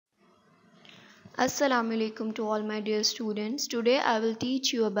Assalamu alaikum to all my dear students. Today I will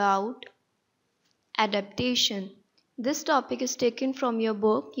teach you about adaptation. This topic is taken from your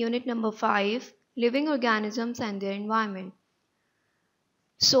book, Unit number 5, Living Organisms and Their Environment.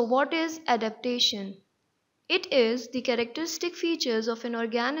 So, what is adaptation? It is the characteristic features of an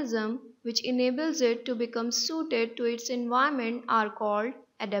organism which enables it to become suited to its environment are called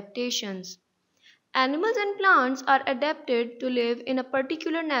adaptations. Animals and plants are adapted to live in a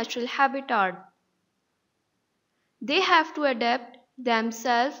particular natural habitat. They have to adapt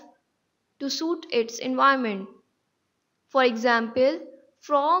themselves to suit its environment. For example,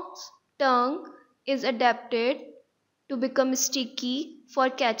 frog's tongue is adapted to become sticky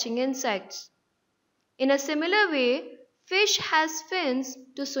for catching insects. In a similar way, fish has fins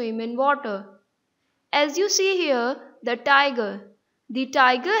to swim in water. As you see here, the tiger. The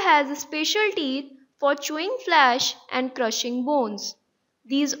tiger has special teeth for chewing flesh and crushing bones.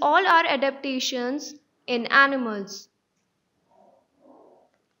 These all are adaptations in animals.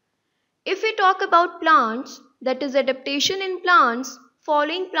 If we talk about plants, that is adaptation in plants,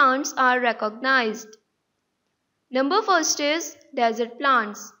 following plants are recognized. Number first is desert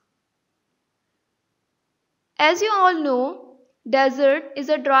plants. As you all know, desert is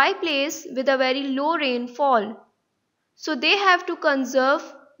a dry place with a very low rainfall. So they have to conserve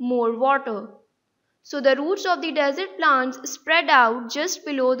more water. So the roots of the desert plants spread out just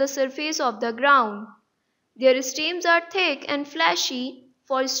below the surface of the ground. Their stems are thick and fleshy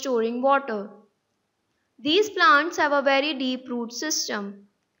for storing water. These plants have a very deep root system.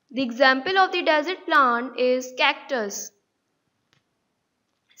 The example of the desert plant is cactus.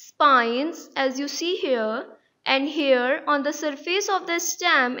 Spines, as you see here and here on the surface of the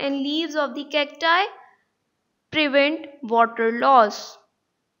stem and leaves of the cacti, prevent water loss.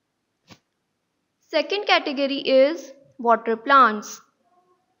 Second category is water plants.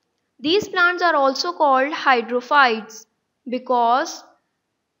 These plants are also called hydrophytes because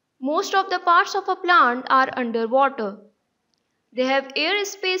most of the parts of a plant are underwater. They have air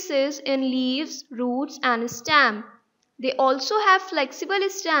spaces in leaves, roots and stem. They also have flexible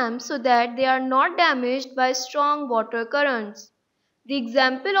stems so that they are not damaged by strong water currents. The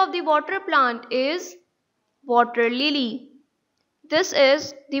example of the water plant is water lily. This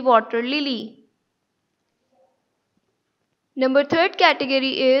is the water lily. Number third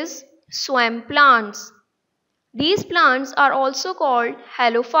category is swamp plants. These plants are also called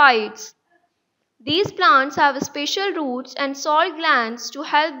halophytes. These plants have special roots and salt glands to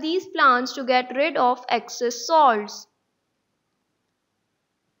help these plants to get rid of excess salts.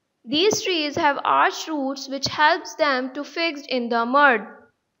 These trees have arched roots which helps them to fix in the mud.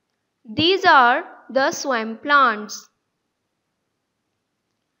 These are the swamp plants.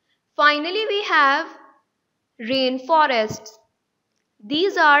 Finally, we have rainforests.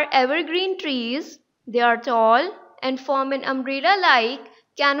 These are evergreen trees. They are tall and form an umbrella-like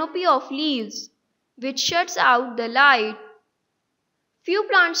canopy of leaves which shuts out the light. Few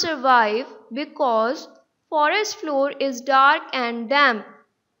plants survive because forest floor is dark and damp.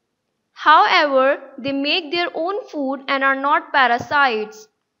 However, they make their own food and are not parasites.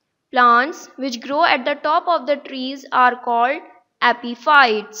 Plants which grow at the top of the trees are called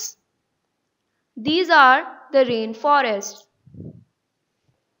epiphytes. These are the rainforests.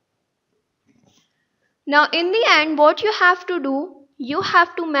 Now in the end, what you have to do, you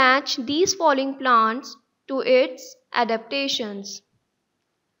have to match these following plants to its adaptations.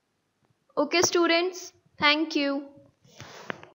 Okay students, thank you.